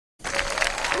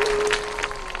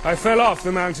I fell off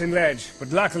the mountain ledge, but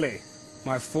luckily,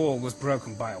 my fall was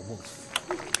broken by a wolf.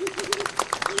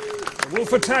 The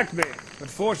wolf attacked me, but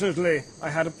fortunately, I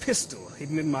had a pistol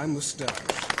hidden in my moustache.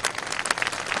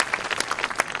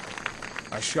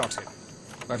 I shot him,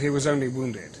 but he was only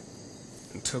wounded,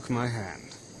 and took my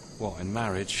hand. What, in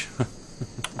marriage?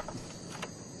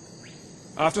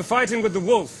 After fighting with the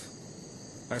wolf,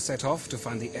 I set off to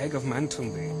find the egg of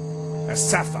Mantumbi, a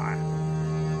sapphire,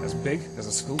 as big as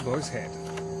a schoolboy's head.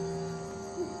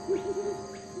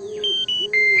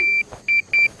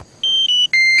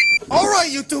 All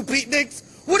right, you two beatniks,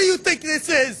 what do you think this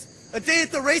is? A day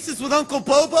at the races with Uncle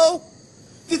Bobo?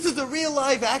 This is a real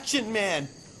live action man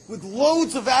with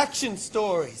loads of action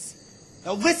stories.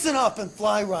 Now listen up and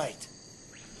fly right.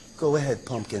 Go ahead,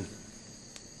 Pumpkin.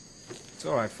 It's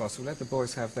all right, Fossil. Let the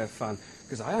boys have their fun.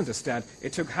 Because I understand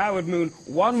it took Howard Moon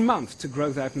 1 month to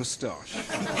grow that moustache.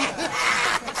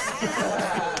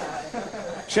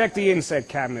 Check the insect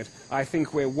cabinet. I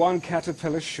think we're 1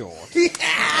 caterpillar short. Do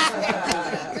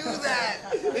that!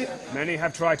 Many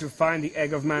have tried to find the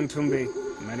egg of Mantumbi.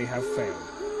 Many have failed.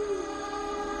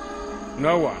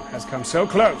 No one has come so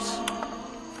close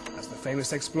as the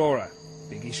famous explorer,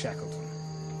 Biggie Shackleton.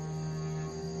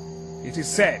 It is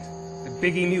said that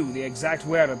Biggie knew the exact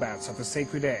whereabouts of the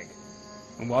sacred egg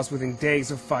and was within days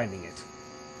of finding it,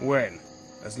 when,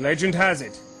 as legend has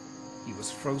it, he was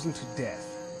frozen to death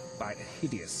by a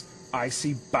hideous,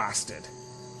 icy bastard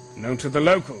known to the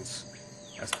locals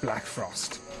as Black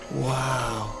Frost.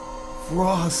 Wow,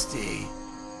 Frosty.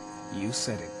 You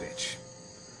said it, bitch.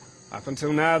 Up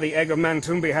until now, the egg of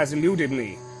Mantumbi has eluded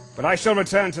me, but I shall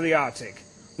return to the Arctic,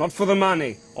 not for the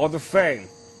money or the fame,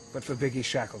 but for Biggie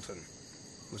Shackleton,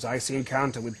 whose icy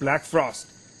encounter with Black Frost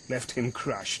left him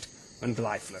crushed and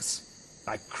lifeless,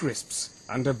 like crisps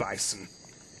under bison.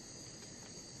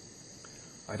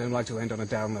 I don't like to end on a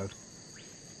down note.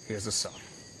 Here's a song.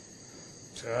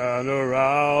 Turn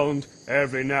around,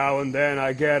 every now and then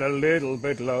I get a little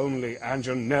bit lonely and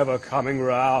you're never coming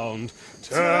round.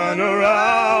 Turn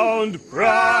around,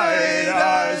 bright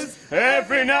eyes,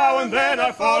 every now and then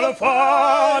I fall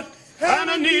apart. And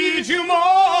I need you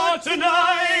more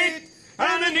tonight,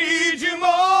 and I need